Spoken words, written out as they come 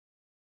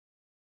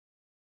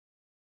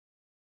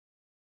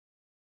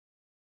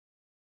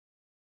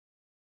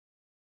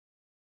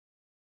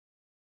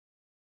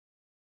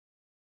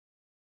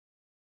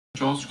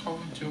George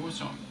Carpenter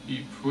was on,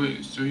 he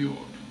praised the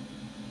Lord.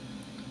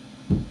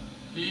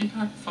 He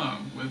had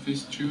fun with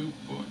his two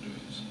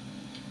brothers.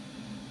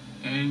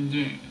 And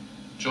then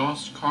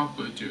George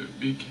Carpenter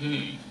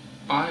became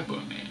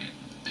BIBLEMAN.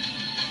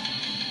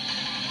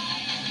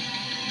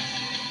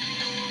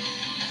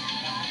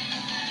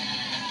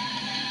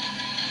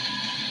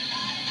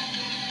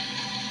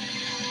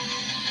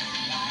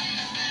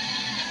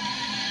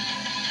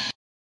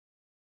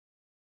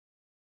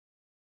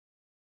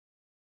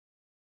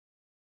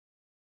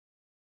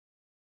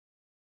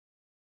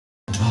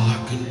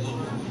 Dark and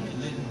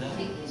lonely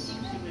night,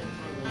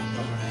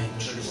 you're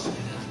anxious and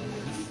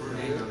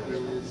afraid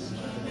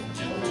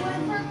to do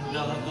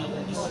not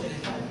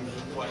understand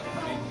why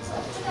things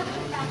are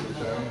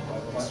turning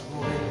this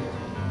way.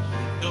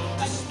 Don't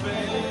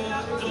despair,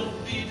 don't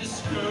be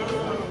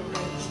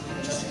discouraged,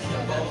 just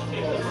keep on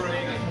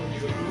praying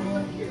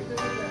through.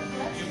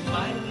 You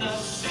might not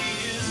see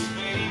his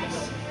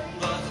face,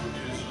 but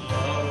his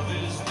love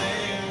is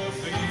there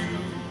for you.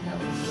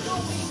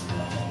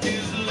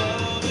 His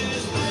love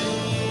is there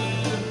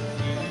for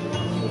you.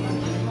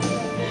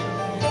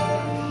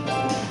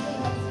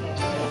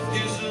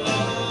 His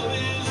love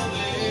is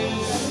there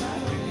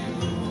for you.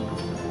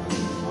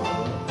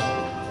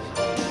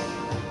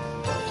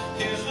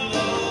 His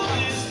love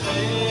is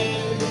there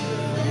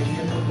for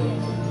you.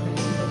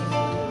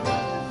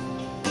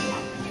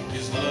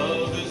 His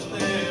love is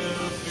there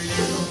for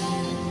you.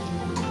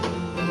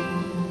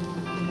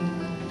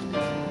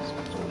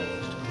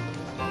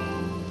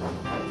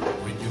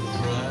 When you're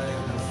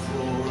crying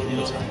for a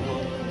loved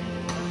one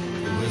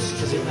who has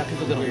strayed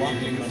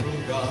away from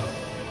God,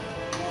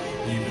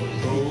 even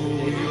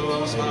though your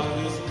heart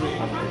is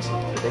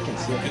breaking,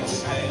 you can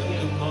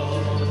stand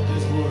upon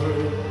His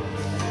word.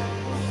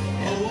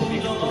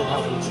 Hold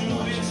on to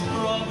His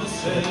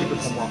promises.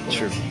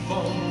 Keep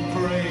on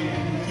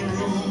praying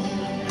through.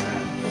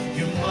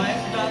 You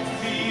might not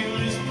feel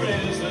His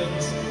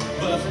presence,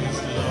 but His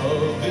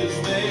love is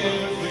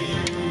there for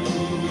you.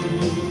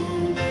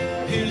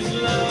 His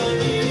love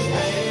is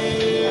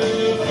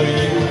there for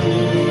you.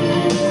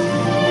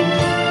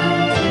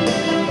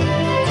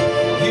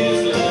 His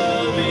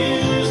love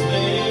is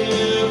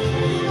there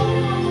for you.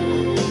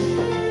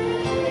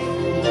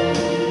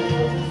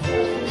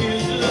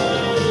 His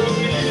love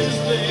is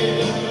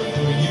there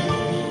for you.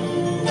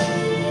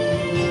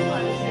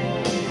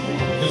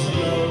 His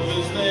love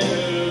is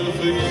there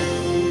for you.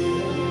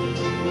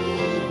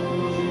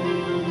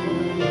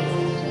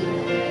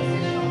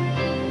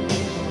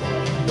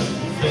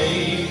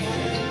 Faith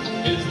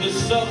is the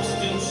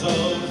substance of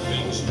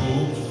things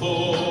hoped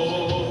for,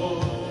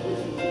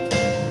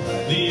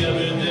 the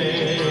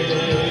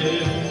evidence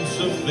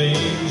of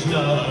things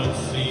not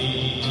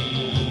seen.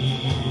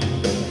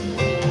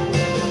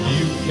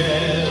 You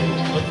can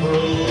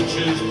approach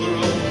His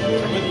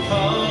throne with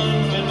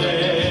confidence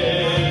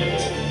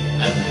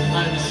and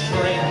find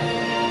strength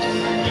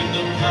in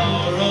the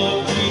power of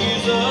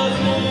Jesus'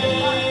 name.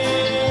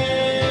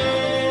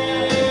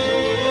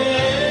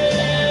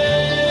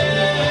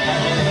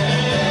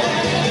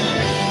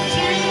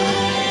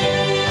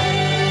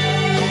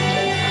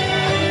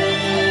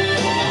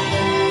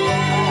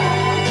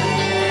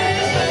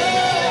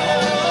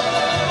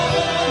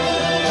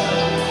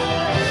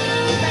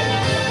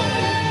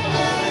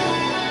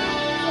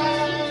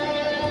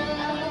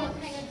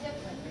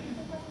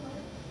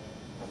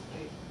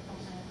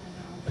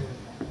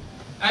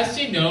 As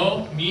you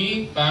know,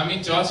 me,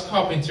 George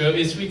Carpenter,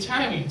 is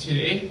retiring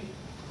today.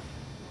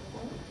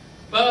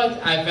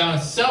 But I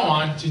found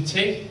someone to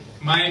take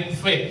my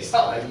place.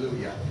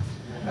 Hallelujah.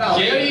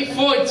 Gary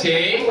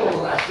Forte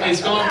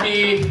is going to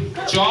be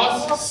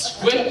George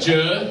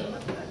Scripture.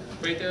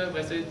 Wait,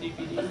 where's the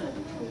DVD?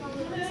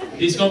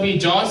 It's going to be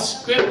George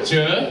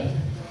Scripture.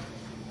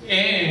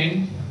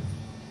 And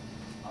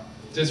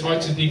just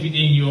watch the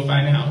DVD and you'll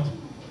find out.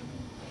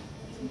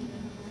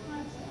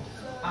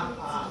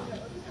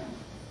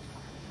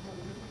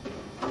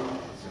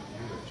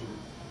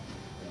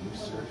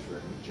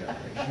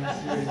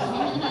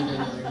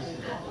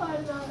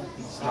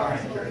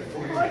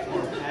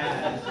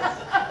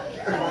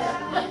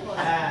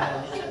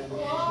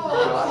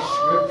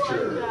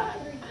 Scripture,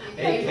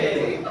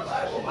 aka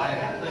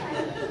BIBLEMAN.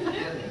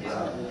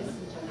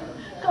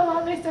 Come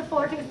on, Mr.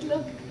 Fortis,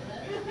 look.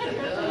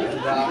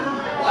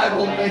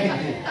 BIBLEMAN.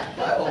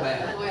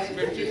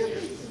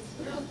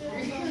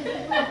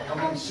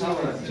 Coming soon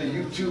to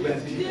YouTube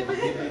and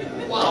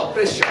TV. Wow,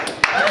 Bishop.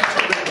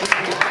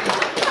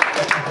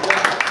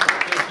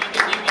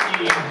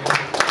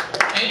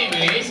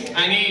 Anyways, I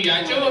need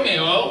your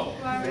mail.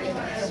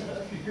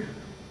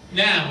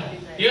 Now,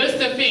 here's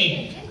the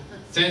thing.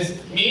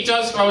 Since me,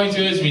 George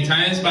Carpenter, is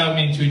retiring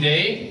BIBLEMAN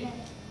today,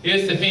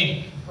 here's the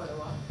thing.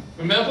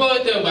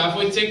 Remember the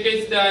raffle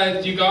tickets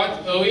that you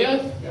got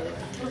earlier?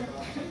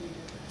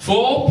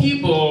 4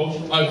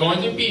 people are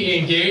going to be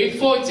in Gary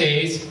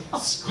Forte's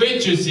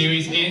Scripture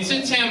series in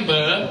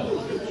September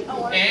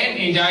and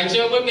in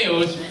Elijah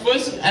Mills'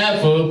 first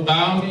ever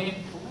BIBLEMAN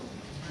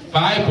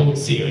Bible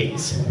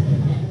series.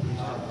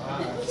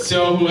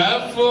 So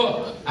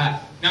whoever,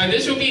 now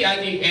this will be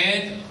at the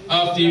end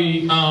of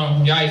the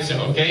live show,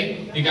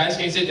 okay? You guys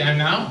can sit down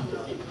now.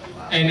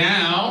 And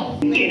now,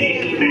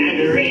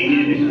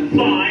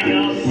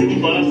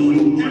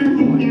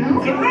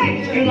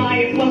 correct,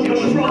 Goliath was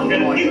no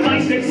stronger, he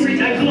fights the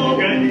creature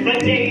longer, but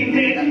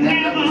David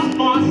never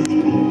lost.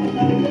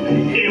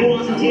 It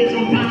wasn't his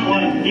own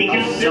power, he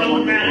got it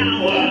on that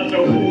hour,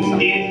 so who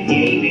did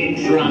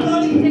David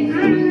trust?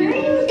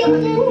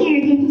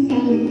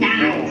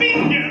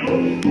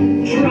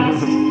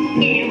 Trust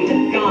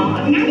in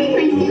God. Not in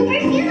my super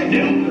skill.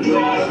 No,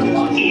 trust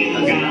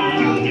in God.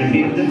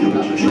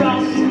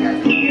 Trust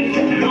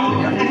in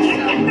God.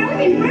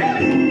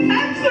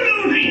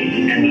 Absolutely.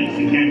 And that's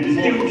the kind of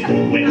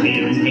dude when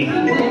parents take the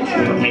road.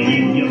 And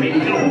you're in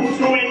those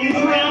when you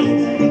trust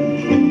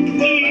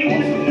in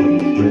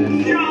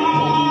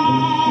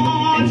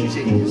God.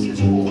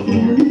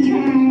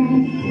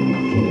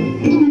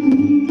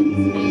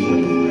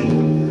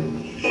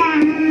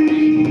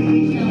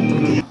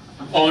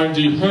 I'm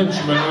the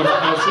henchman of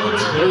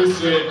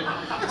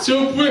Hazard.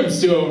 So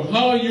Brimstone,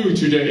 how are you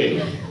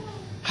today?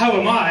 How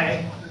am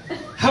I?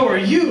 How are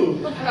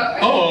you?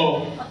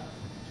 Oh,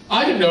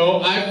 I don't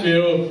know, I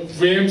feel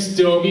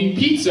Brimstone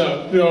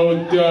pizza.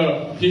 No,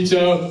 the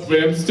pizza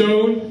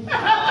Brimstone.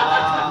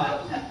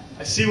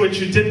 I see what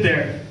you did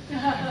there.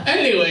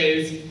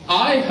 Anyways,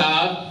 I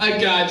have a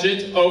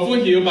gadget over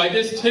here by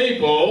this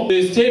table.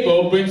 This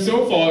table,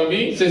 Brimstone, follow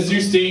me, says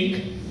you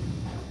stink.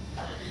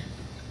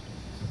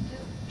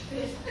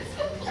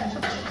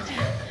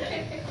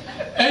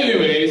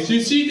 Anyways,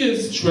 you see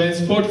this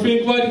transport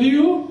thing right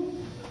here?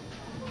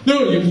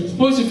 No, you're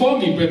supposed to follow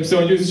me,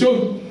 Brimstone. You're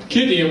so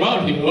kidding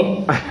around here.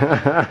 Oh,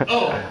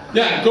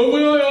 Yeah, go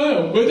where I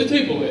am, where the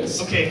table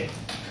is. okay.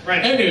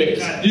 Right. Anyways,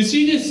 Got you it.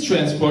 see this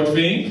transport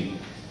thing?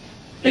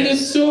 It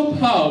is so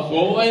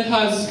powerful. It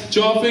has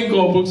Joffin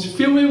Goldberg's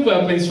filming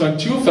weapons from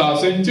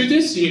 2000 to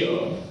this year.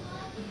 Wow.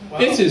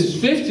 It's his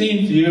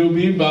 15th year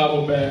being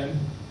BIBLEMAN.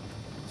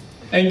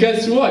 And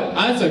guess what?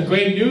 I have some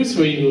great news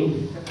for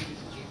you.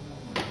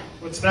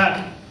 What's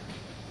that?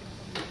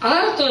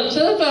 I just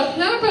said that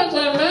happened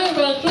to me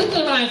by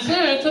switching my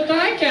shirt to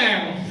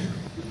Geico.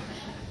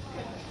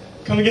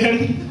 Come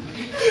again?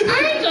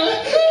 I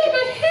just said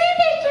what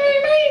happened to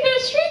me by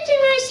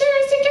switching my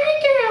shirt to Geico.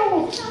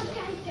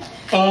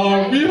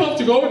 We have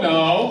to go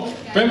now.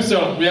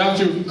 Brimstone, we have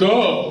to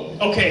go.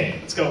 Okay,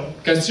 let's go.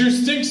 Cause you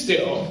stink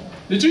still.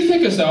 Did you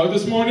take us out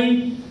this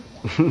morning?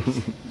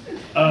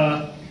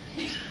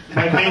 My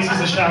base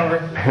is a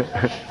shower.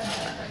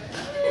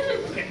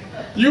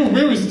 You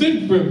really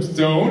stink,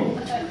 Brimstone.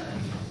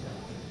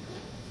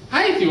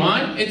 Hi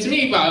everyone, it's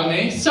me,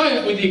 BIBLEMAN.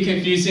 Sorry for the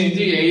confusion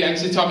today,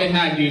 actually talking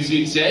how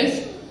usually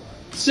says.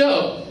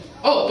 So,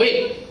 oh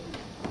wait.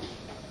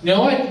 You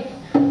know what?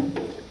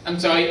 I'm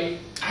sorry.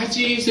 I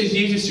actually used to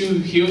use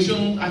this here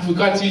soon. I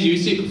forgot to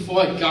use it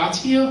before I got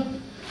here.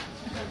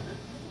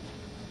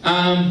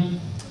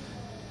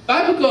 Bible,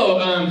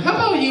 how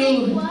about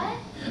you? What?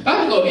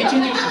 Bible,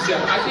 introduce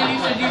yourself. I think you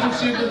should use the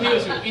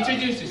superheroes.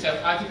 Introduce yourself.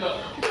 I have to go.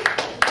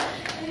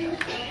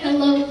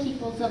 Hello,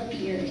 peoples of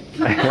the earth.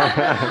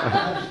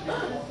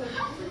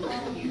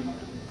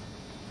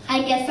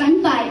 I guess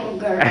I'm Bible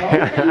girl.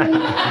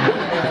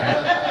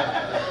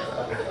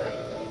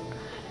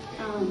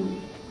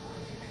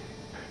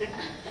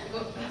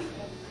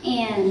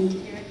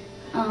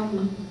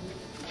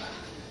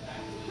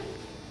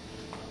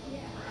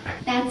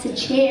 That's a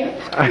chair.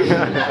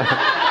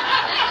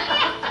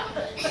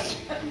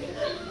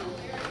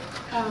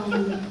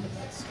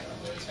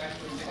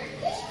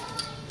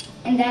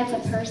 And that's a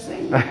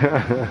person.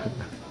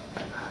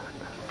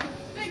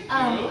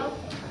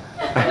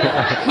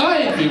 Hi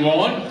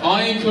everyone,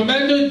 I am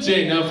Commander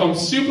Jaina from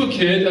Super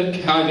Kid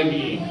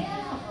Academy.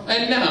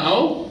 And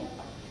now,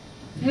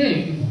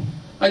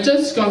 I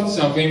just got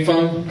something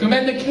from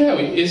Commander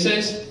Carey. It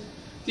says,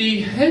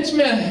 the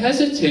henchman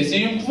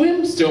hesitating and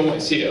Brimstone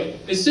was here.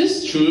 Is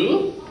this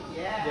true?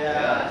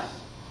 Yeah.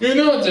 You're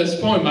not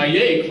just pulling my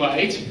egg,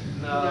 right?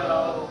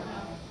 No.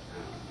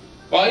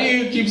 Why do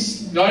you keep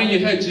nodding your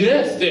head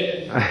yes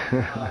then?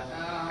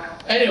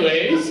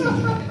 Anyways,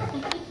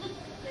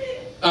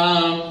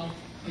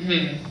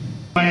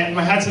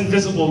 My hat's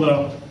invisible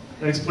though.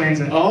 That explains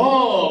it.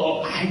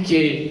 oh, I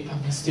get it. I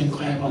must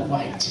incredible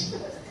white.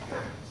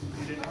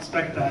 You didn't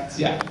expect that.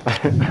 Yeah.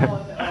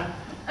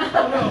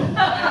 Oh no,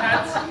 my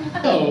hat's...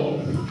 Oh,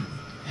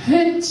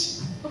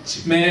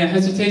 henchman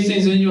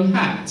hesitations in your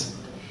hat.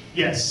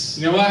 Yes.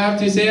 You know what I have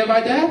to say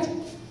about that?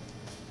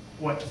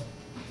 What?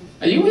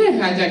 Are you wearing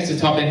a hat next to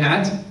top and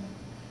hat?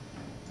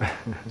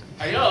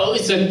 I know,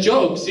 it's a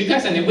joke. So you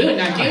guys are really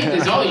not getting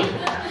this, are you?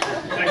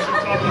 Next to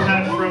top and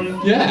hat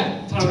from...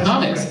 Yeah,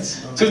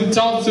 Thomas. To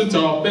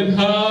top and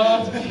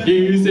hat.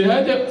 You say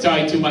hat.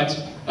 Sorry, too much.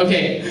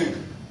 Okay.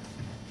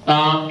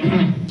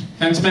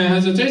 Henchman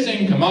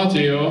hesitation, come on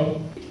to you.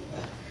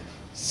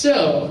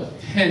 So,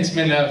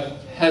 henchman of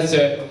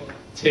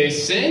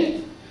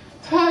hesitation,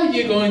 how are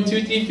you going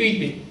to defeat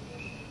me?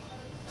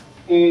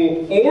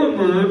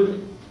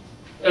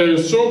 a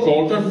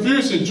so-called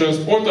confusing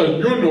transporter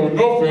you know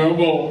nothing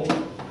about.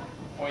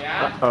 Oh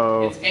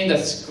yeah? It's in the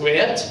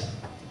script?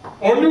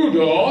 I knew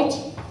that.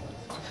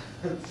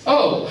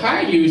 Oh,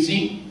 hi,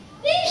 Lucy.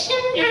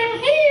 Listen, I'm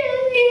here.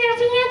 We have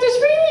another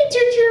really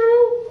to do.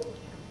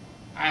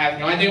 I have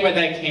no idea where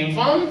that came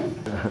from.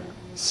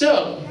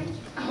 So,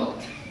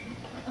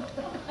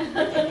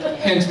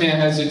 Henchman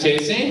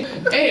hesitating.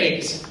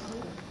 Alex,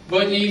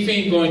 what do you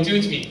think you're going to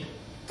do to me?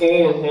 I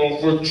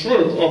have a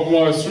trick up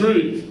my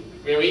sleeve.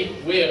 Really?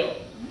 Will?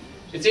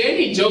 Is there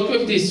any joke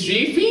with these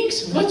three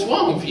things? What's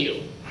wrong with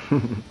you?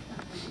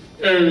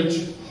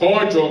 It's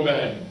Hydro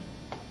Man.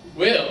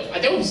 Will, I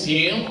don't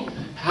see him.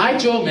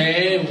 Hydro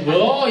Man,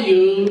 where are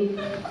you?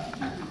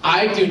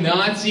 I do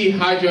not see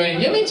Hydro Man.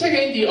 Let me check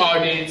in the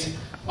audience.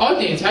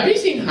 Audience, have you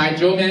seen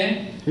Hydro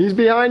Man? He's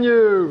behind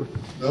you.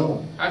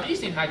 No. Have you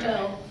seen Hydro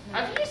Man?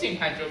 Have you seen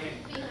Hydro Man?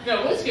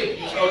 No, let's get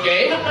you,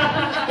 okay?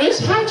 Where's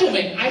Hydro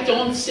Man? I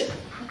don't see.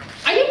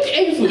 I looked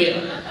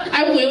everywhere.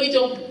 I really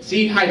don't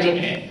see Hydro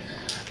Man.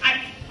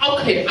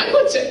 Okay, I'm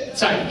going to.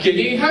 Sorry,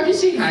 Kitty, have you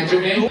seen Hydro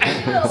Man?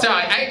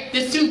 Sorry,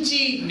 there's two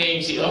G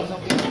names here.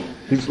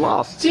 He's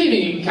lost.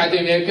 Jimmy, Captain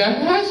America,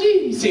 have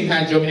you seen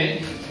Hydro Man?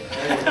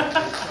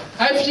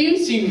 Have you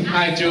seen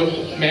Hydro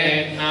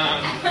Man?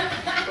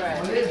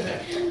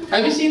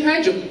 Have you seen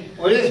Hydro Man?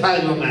 What is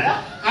Hydro Man?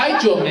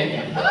 Hydro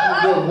Man.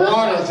 The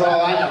water's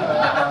all I know.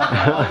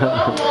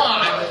 Come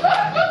on.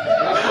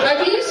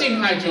 Have you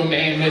seen Hydro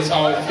Man, Miss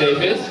All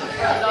Davis?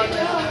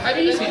 Have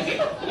you seen it?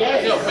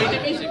 Yes. No, play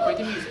the music, play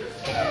the music.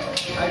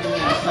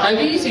 Have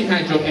you seen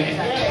Hydro Man?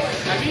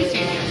 Have you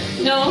seen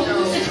it? No.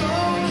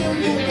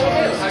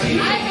 Have you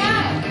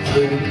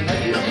seen it?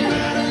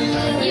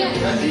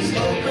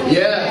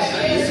 Yes.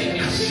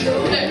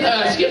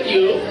 Skip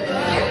you.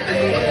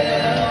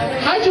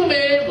 Hydro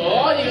Man, where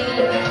are you?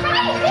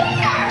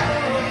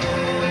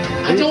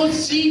 I don't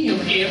see him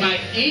in my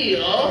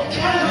ear.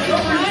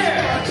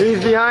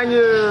 He's behind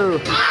you.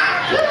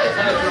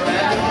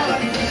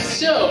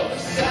 So,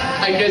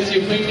 I guess you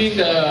bring me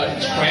the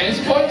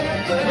transport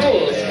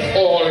rules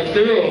or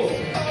no?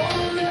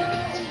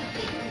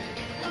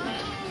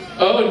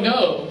 Oh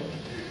no.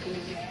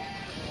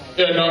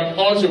 And I'm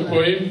also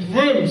putting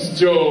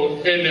brimstone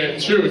in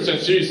it too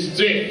since he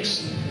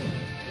stinks.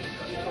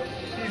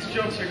 These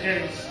jokes are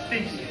getting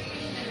stinky.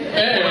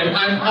 And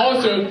I'm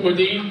also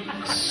putting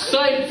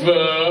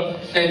Cypher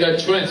in the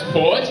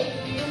transport.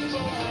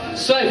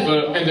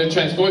 Cypher in the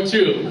transport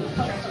too.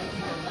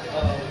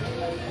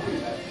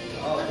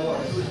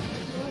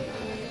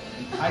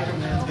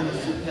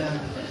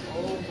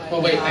 Oh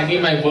wait, I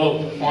need my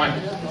rope. One.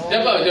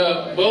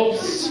 The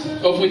ropes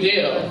over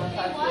there.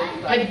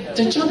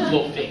 The jump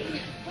rope thing.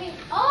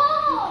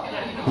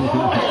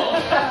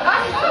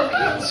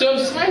 So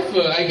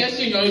Cypher, I guess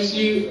you know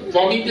you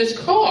bought me this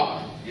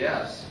car.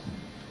 Yes.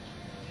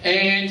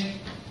 And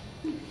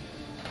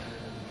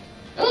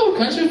oh,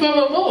 comes with a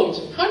remote.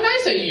 How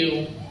nice are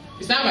you?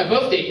 It's not my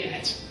birthday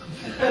yet.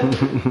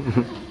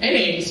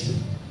 Anyways,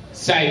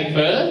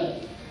 Cypher,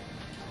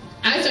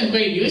 I have some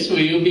great news for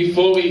you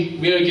before we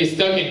really get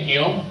stuck in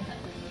here.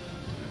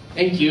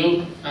 Thank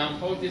you.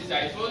 Hold this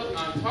Cypher.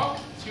 Talk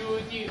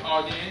to the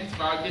audience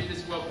while I get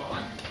this rope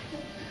on.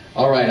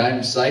 All right,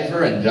 I'm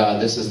Cypher, and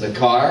this is the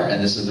car,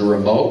 and this is the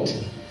remote,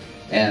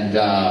 and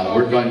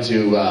we're going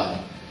to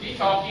Keep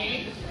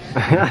talking.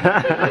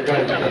 we're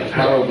going to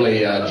probably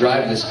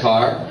drive this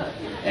car,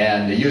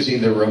 and using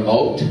the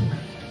remote,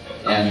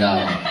 and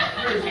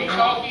Keep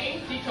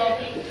talking. Keep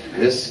talking.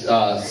 this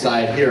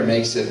side here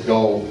makes it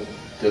go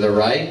to the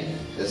right.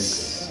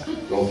 This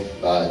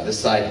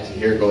side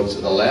here goes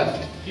to the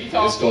left.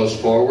 This goes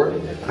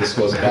forward. This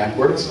goes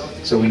backwards.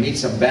 So we need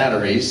some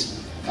batteries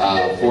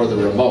for the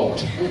remote.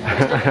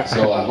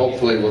 So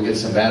hopefully we'll get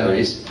some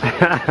batteries,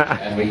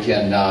 and we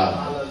can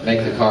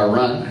make the car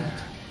run.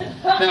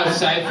 Now,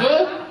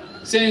 Cypher,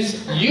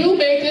 since you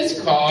made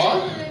this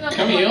car,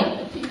 come here.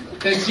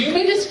 Since you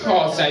made this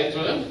car,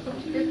 Cypher,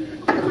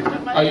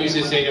 I'll use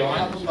this later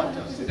on.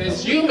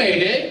 Since you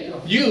made it,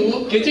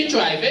 you get to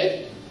drive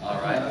it.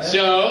 All right.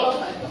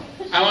 So,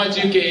 I want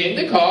you to get in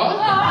the car.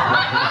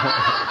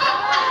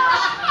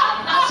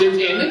 Sit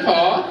in the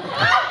car.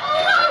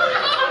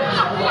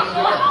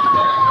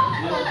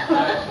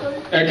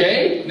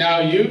 Okay, now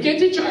you get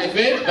to drive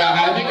it without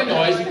having a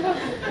noise.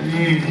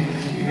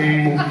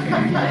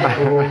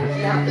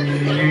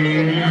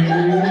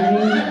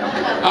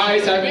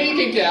 Alright, so you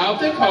can get out of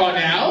the car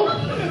now.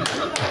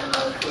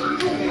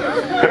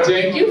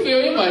 Thank you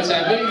very much,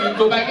 Cypher. You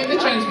go back in the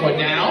transport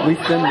now. We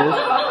send this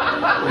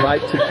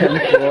right to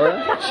 10th floor.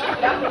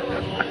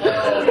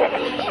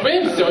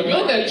 Brimstone, you're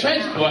in the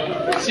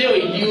transport.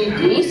 Silly you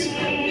goose.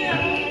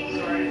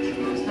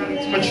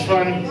 It's much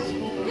fun.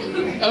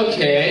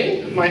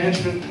 Okay. My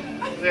henchman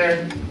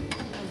there.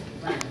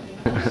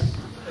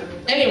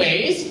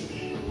 Anyways,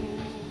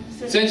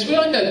 since we're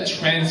on the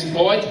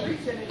transport,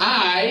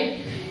 I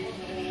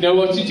know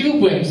what to do,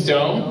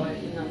 Brimstone.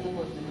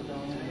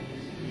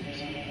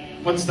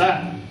 What's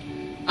that?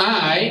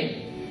 I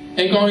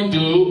am going to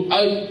do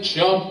a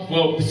jump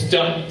rope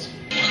stunt.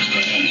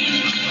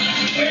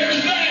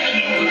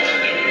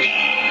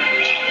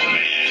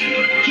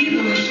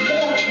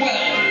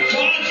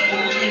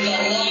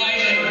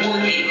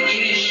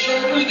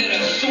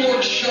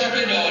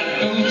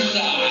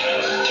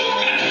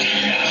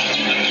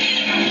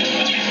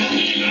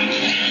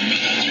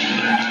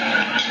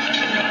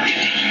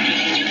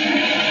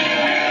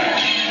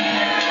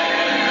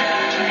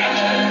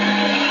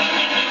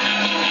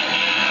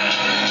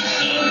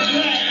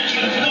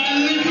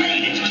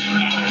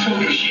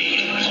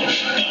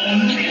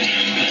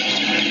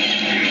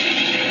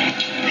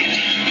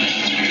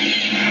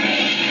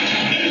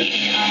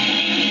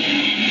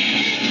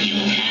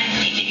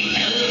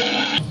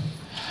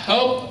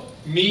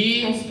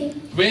 me,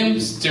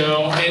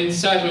 brimstone, and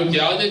such will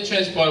get out the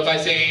transport by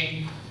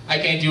saying, I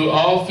can do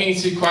all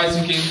things through Christ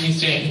who gives me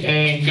strength,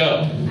 and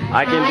go.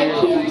 I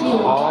can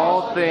do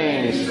all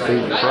things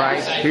through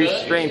Christ who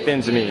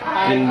strengthens me.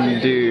 I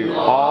can do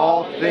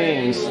all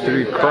things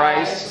through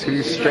Christ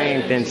who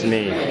strengthens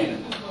me.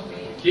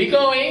 Keep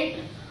going.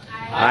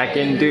 I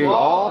can do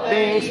all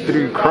things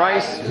through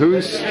Christ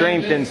who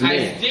strengthens I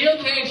me. still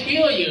can't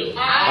heal you.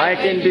 I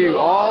can do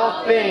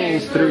all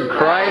things through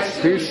Christ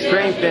who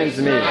strengthens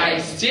me. I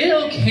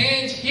still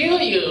can't heal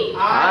you.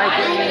 I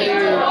can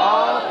do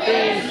all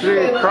things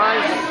through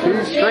Christ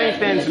who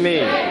strengthens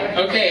me.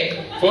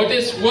 Okay, for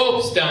this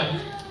rope's done.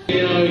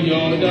 We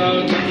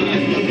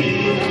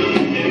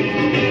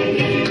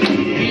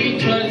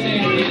trust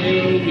in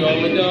you,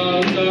 you're the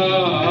God.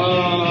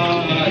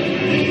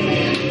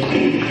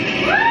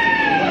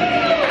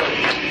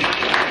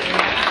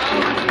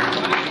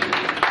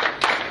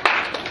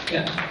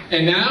 Yeah.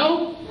 And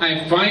now,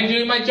 I'm finally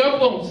doing my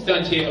jawbone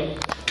stunt here.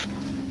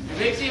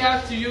 You actually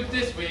have to use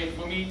this way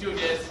for me to do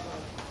this.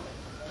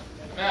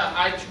 Now,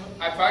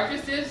 I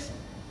practice this,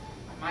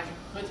 I might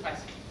hurt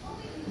myself.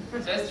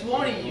 Just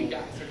warning you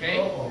guys, okay?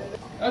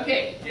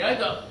 Okay, here I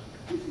go.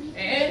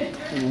 And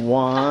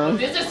One.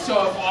 this is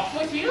sort of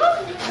awkward here.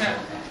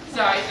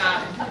 Sorry,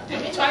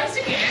 let me try this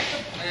again.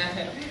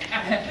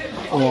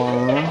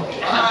 One. No,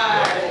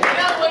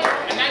 wait,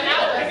 I'm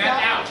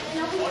not out.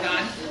 Hold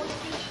on.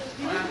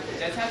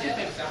 Just have to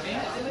fix something.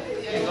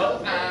 There you go.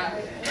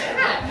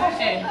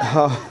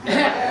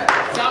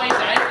 Sorry.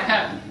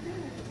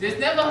 This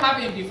never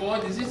happened before.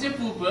 This is a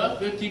blooper.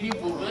 We'll give you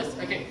bloopers.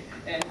 Okay.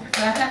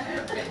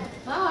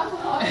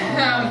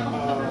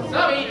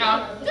 Sorry,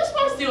 this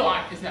one's still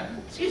on.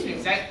 Excuse me,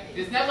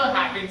 this never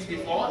happens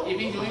before,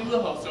 even during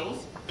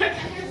rehearsals.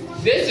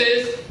 This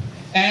is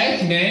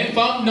Eggman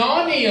from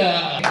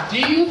Narnia. Do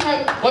you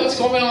have what's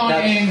going on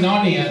in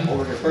Narnia?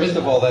 First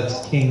of all,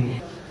 that's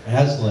King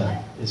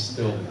Aslan is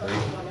still the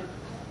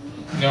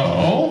great.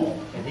 No.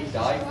 And he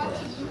died for us.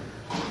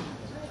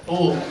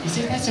 Oh,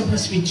 isn't that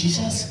supposed to be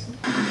Jesus?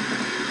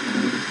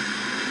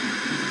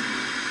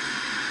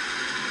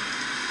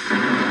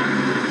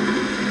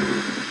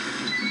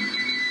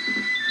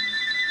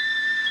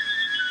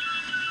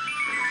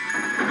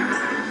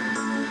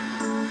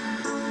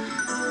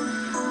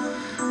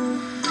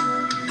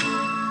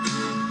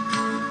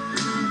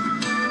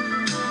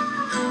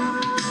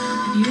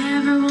 Have you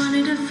ever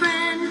wanted a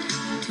friend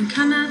to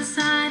come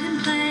outside and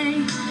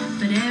play?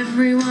 But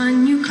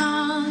everyone you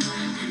called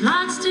had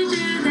lots to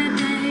do that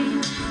day.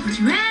 Did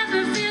you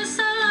ever feel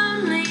so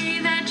lonely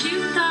that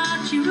you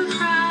thought you would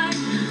cry?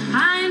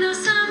 I know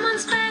someone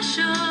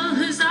special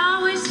who's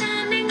always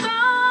standing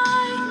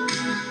by.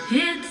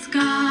 It's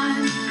God,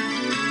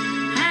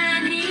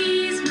 and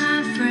He's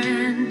my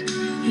friend.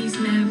 He's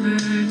never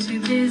too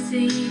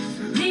busy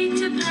for me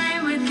to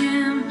play with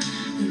Him.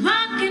 We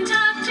walk and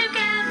talk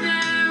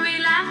together, we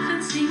laugh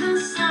and sing a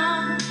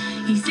song.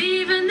 He's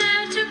even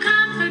there to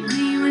comfort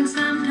me when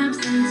sometimes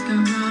things go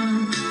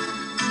wrong.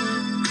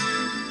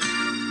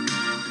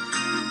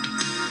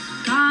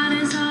 God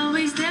is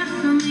always there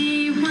for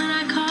me when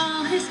I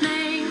call His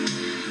name.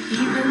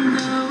 Even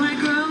though I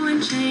grow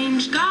and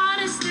change, God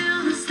is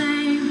still the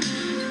same.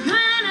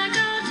 When I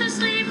go to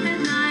sleep at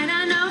night,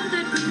 I know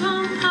that we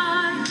won't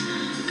part.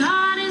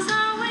 God is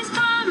always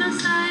by my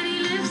side,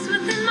 He lives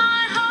within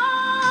my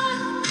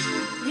heart.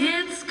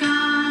 It's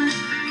God,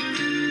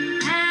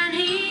 and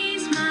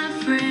He's my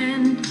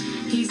friend.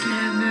 He's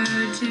never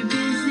too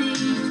busy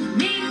for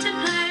me to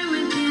play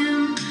with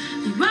Him.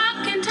 We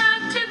walk and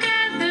talk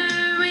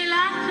together, we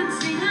laugh and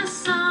sing a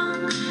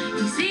song.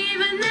 He's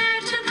even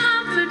there to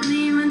comfort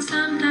me when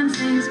sometimes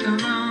things go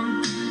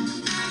wrong.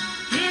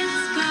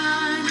 It's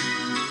God,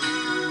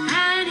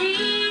 and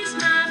He's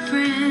my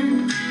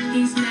friend.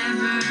 He's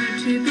never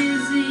too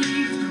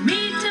busy for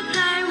me to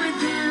play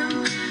with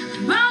Him.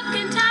 We walk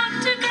and talk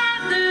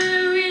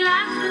together, we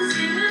laugh and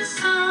sing a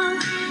song.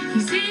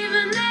 He's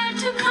even there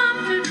to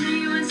comfort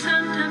me when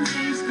sometimes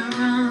things go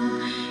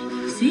wrong.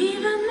 He's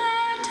even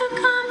there to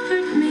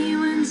comfort me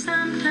when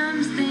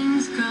sometimes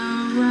things go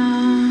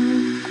wrong.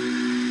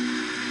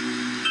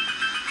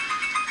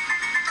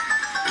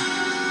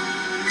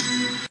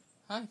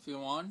 Hi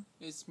everyone,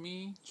 it's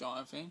me,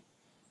 Jonathan,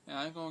 and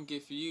I'm going to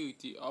give you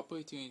the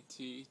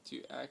opportunity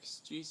to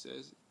ask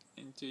Jesus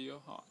into your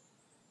heart.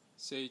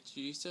 Say,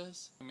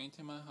 Jesus, come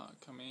into my heart,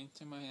 come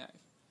into my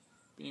life.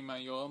 Be my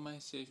Lord, my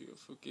Savior,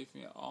 forgive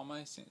me all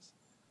my sins.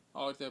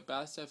 All the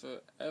bad stuff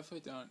I've ever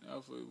done,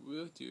 ever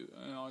will do,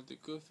 and all the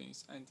good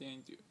things I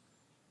didn't do.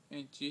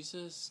 And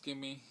Jesus, give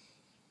me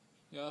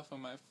love for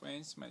my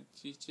friends, my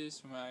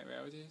teachers, my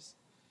relatives,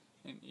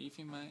 and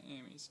even my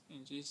enemies.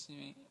 In Jesus'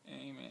 name,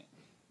 amen.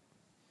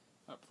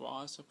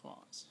 Applause,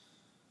 applause.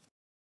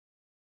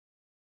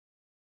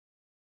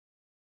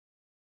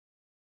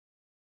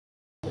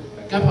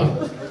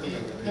 Couple,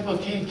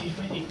 okay, get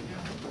ready.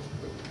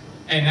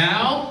 And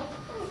now,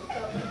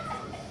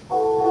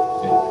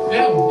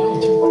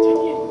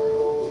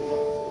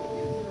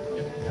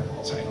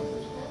 sorry.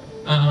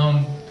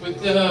 With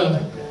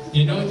the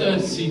You know the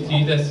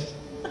CD that's...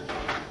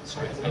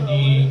 Sorry, I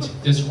need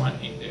this one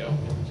in there.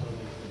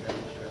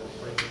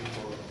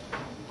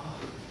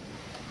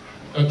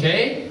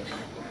 Okay?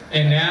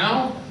 And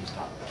now,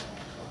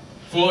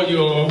 for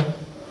your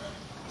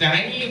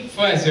dining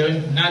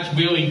pleasure, not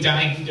really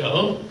dining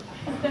though.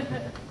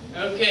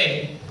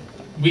 Okay,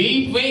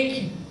 we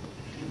bring...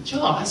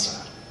 Josh,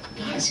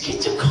 guys,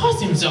 get your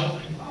costumes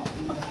on.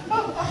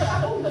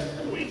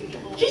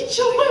 Get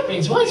your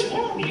weapons. What's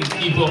wrong with you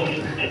people?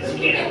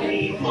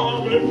 Scary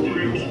forward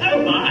through.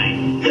 Oh my!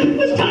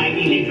 Was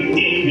tiny little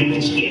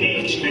David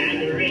skinny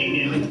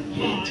smattering?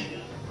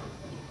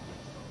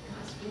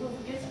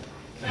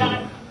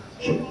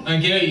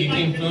 Okay, you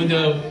can film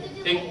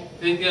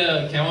take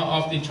the camera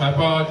off the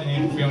tripod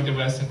and film the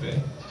rest of it.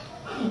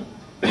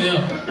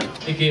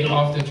 Take it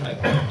off the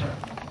tripod.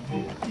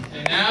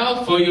 And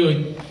now for your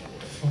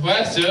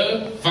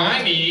pleasure,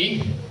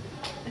 finally,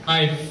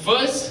 my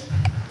first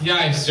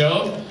live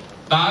show,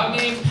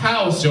 BIBLEMAN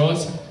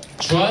POWERSOURCE,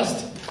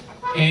 Trust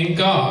in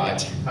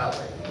God.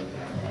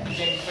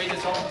 Okay, play the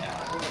song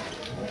now.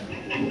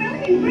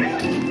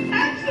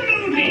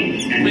 Absolutely!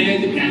 And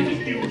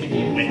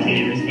when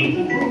there is a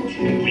approach,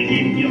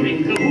 within your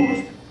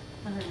income.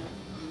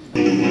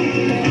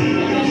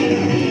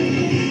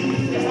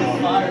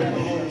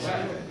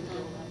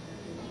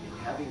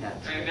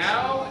 And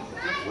now,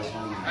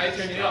 I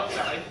turn it up,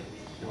 sorry.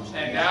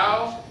 And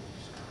now,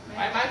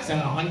 my mic's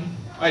on.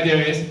 Right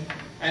there it is.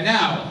 And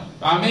now,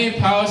 BIBLEMAN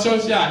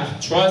POWERSOURCE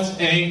Live, Trust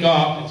in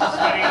God.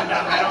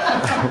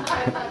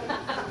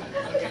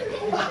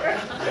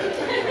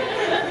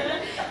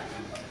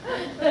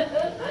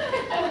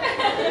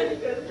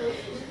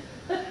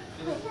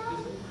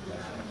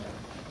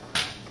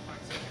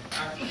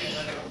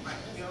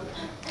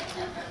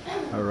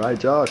 All right,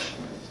 Josh.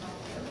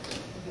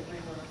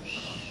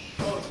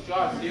 Oh,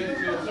 Josh, here's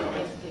your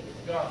story.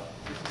 Josh.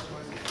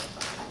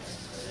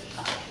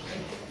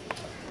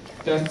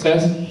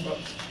 Test.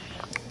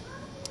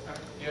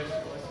 Here's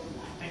your voice.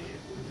 Thank you.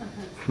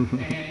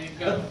 And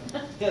go.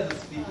 He has a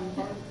speaking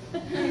part?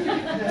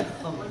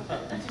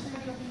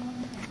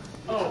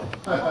 Oh.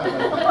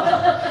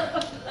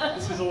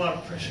 This is a lot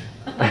of pressure.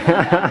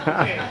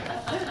 Okay.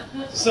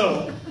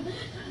 So.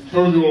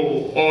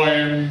 Hello, I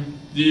am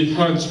the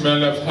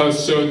huntsman of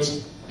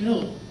POWERSOURCE.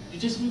 No, you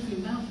just move your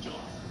mouth, Josh.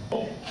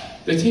 Oh,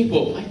 the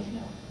table, right there.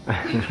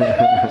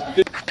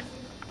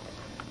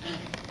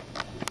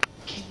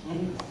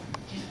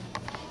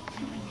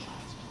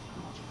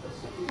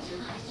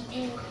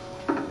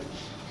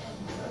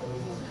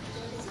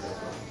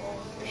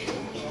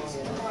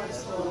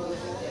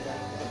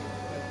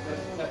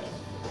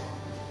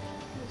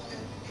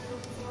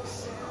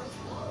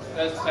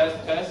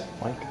 Test.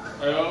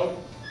 Hello.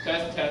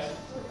 Test.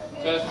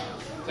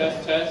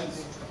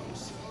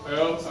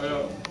 Hello.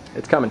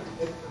 It's coming.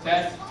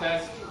 Test.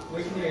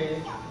 We can hear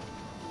you.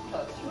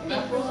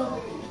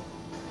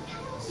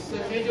 It's the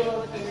middle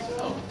of the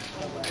show.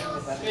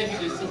 This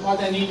is what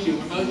I need to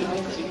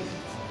motivate you.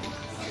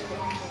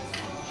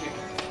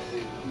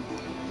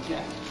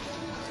 Yeah.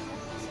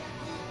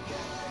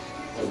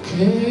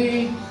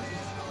 Okay.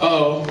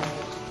 Oh.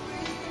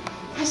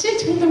 I said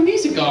turn the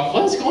music off.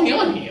 What's going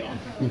on here?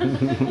 No,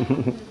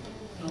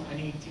 I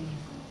need to.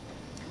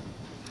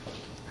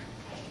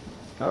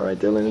 All right,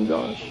 Dylan and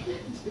Josh.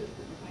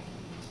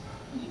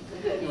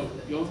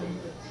 Yo,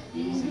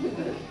 easy.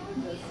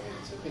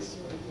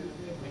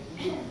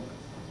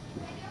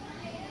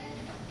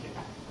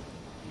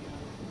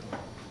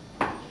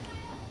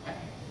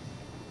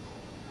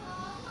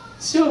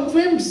 So,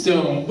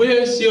 Brimstone,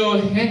 where's your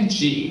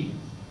Henji?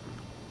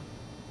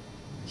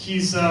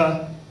 He's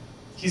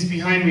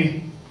behind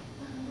me.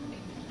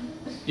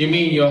 You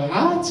mean your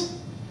hat?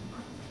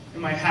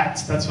 In my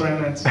hat, that's what I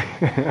meant.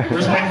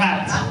 Where's my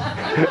hat?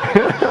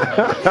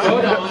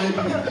 Hold on.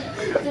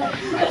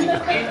 In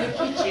the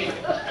kitchen.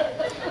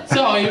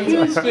 Sorry,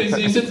 please,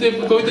 it's a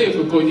difficult.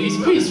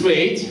 Please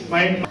wait.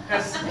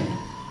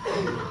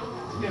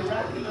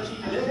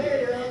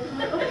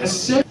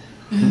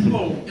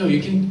 No,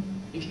 you can.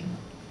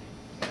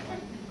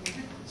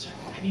 Sorry,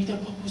 I need a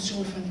bubble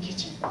sword from the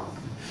kitchen.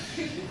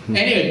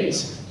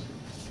 Anyways,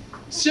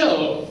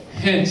 so,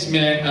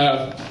 henchman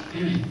of...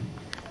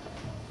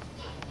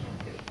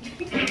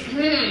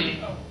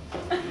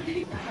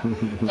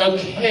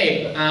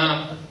 Okay,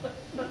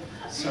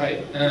 sorry,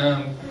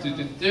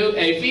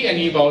 AV, I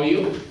need all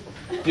you.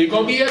 You're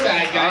gonna be a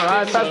bad guy.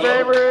 Alright, Pastor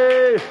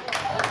Avery!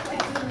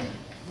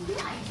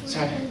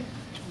 Sorry.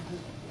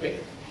 Wait,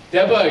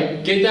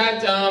 Deborah, get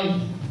that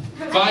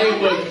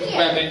firework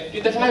weapon.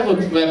 Get the firework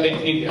weapon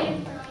in there.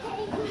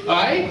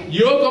 Alright,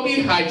 you're gonna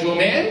be Hydro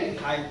Man.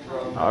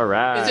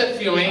 Alright. It's a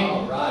feeling.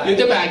 You're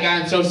the bad guy,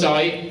 I'm so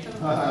sorry.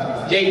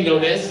 Yeah, you know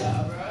this.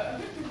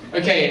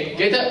 Okay,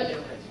 get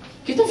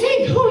the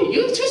thing. Oh,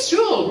 you're too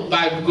strong.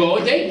 Bible go,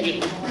 thank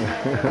you.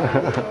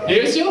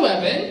 Here's your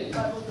weapon.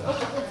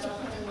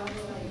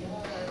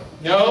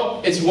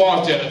 No, it's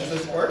water. Does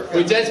this work?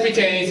 We're just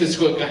pretending it's a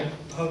squirt gun.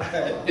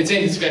 Okay. It's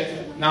in the script.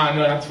 No,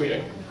 not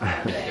Twitter.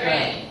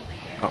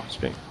 Oh,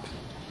 speak.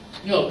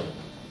 Look,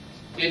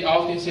 Get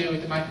all this here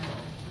with the microphone.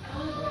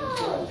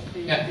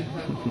 Yeah.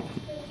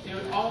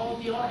 They're all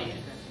the audience.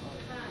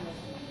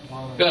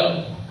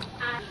 Go.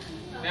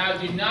 Now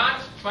do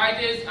not try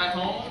this at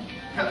home.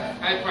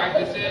 I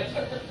practice it.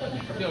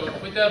 So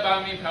with the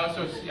BIBLEMAN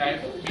POWERSOURCE, I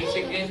have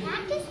music in.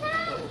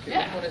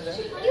 Yeah. What is that?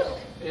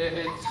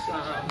 It's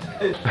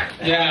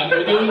yeah,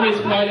 we're doing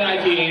this part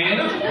at the end.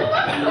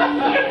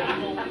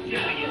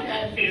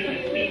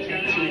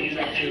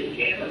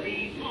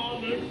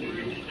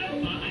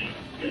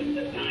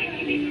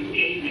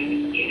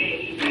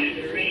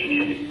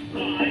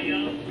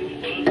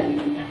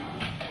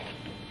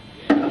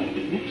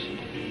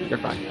 You're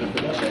fine.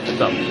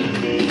 What's up?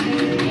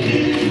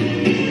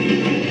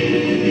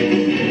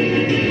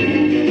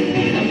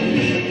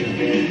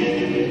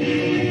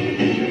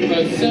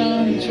 But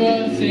some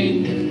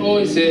trusting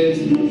voices,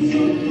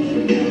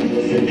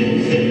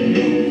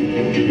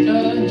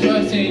 some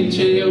trusting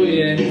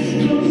trillions.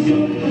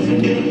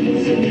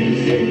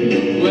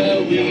 Well,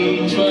 we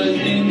trust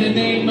in the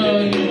name of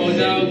Lord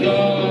our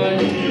God.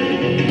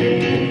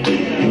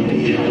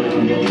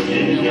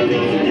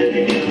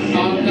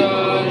 Our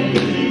God.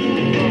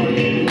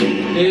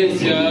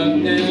 His love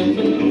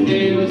never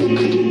fails.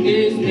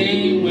 His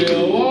name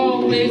will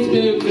always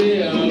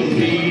prevail.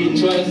 We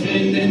trust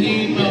in the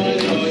name of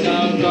Lord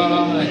our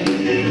God.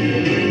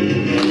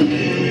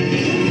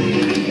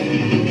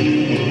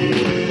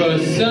 For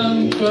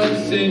some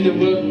trust in the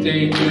work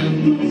they do.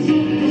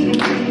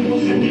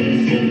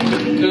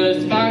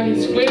 'Cause by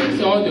His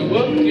grace all the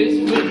work is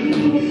free.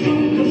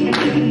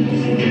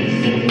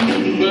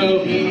 Well,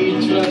 we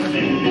trust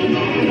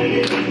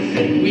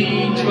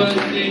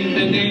in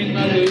the name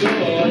of the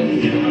Lord.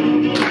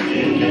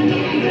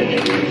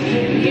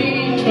 We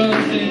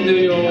trust in the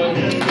Lord.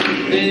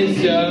 His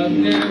love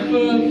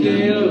never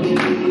fails.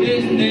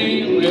 His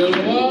name will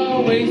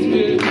always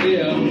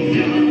prevail.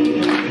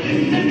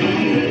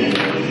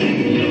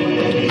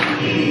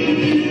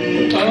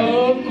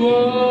 Oh,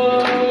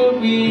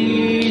 glory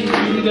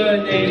to the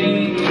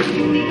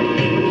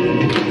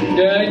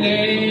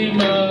name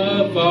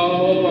of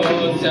all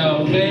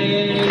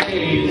salvation.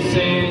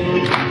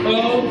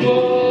 Oh,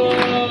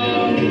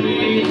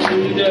 glory to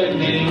the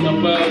name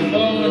above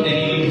all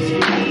names,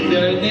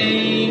 the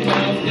name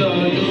of the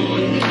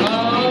Lord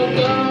our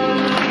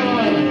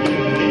God.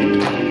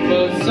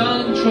 For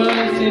some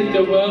trust in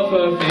the wealth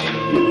of Him,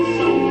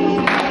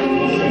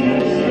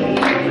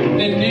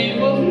 the name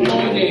of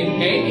more than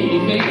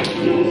anything.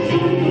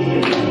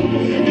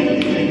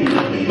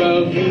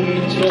 But we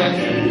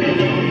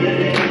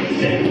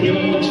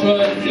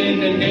trust in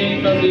the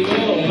name of the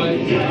Lord.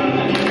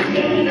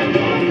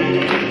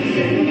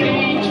 We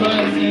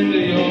trust in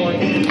the Lord.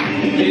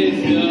 His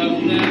love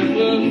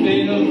never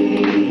fails.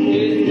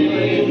 His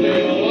name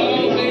will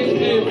always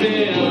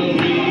prevail.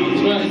 We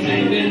trust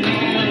in the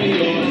name of the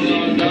Lord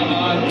our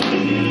God.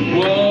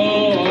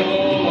 Whoa,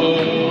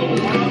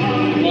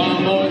 one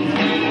more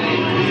time.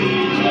 We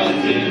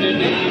trust in the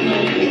name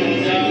of the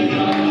Lord our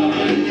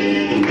God.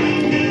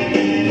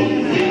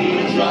 We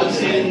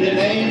trust in the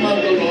name of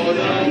the Lord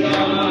our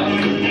God.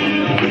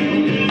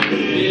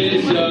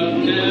 His love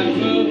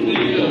never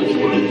fails.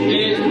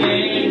 His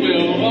name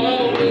will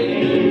always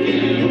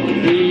prevail.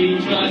 We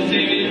trust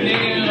in the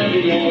name of the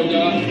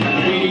Lord.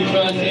 We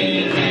trust in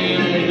the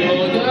name of the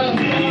Lord.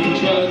 We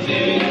trust in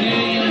the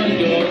name of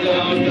the Lord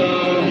our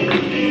God.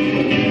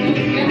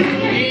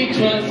 We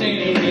trust in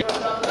the name.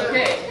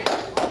 Okay,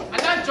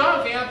 I'm not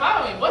jumping. I'm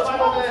bowing. What's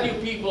wrong with you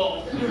people?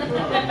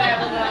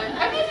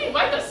 I didn't even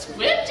write the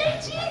script,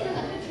 JT.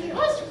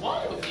 What's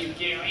wrong with you,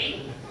 Gary?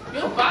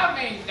 Your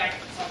BIBLEMAN like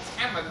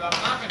September, so I'm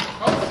not going to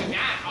post it now.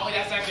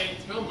 That's like in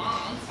 2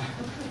 months.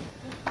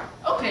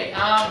 Okay, I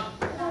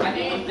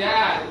need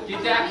that.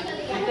 Get that.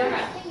 Get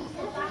that.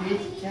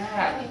 Get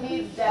that. I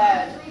need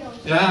that.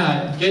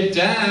 Dad, get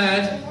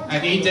that. I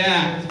need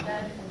that.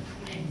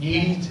 I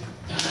need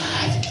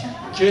that.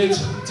 Get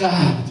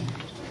that.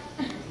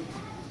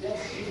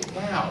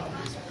 Now.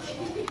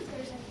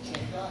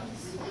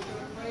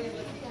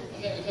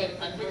 Okay,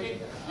 I'm quickly.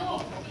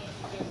 Oh.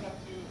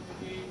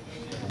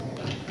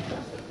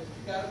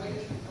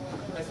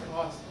 Press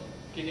pause.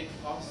 Get it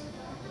pause.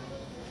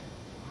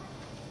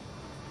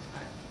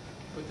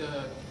 Put the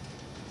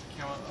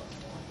camera up.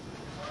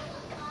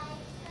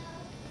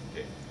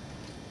 Okay.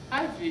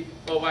 I feel.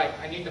 Oh wait,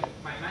 I need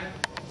my mic.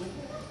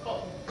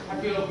 Oh, I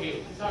feel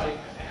okay. Sorry,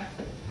 man.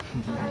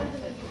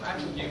 I'm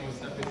getting with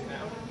stuff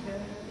now.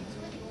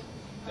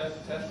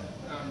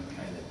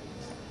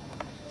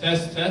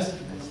 Test.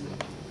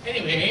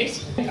 Anyways.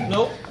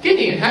 Nope.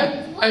 Gideon,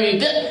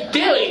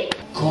 Gary,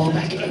 go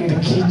back in the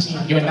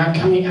kitchen. You're not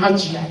coming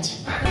out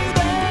yet.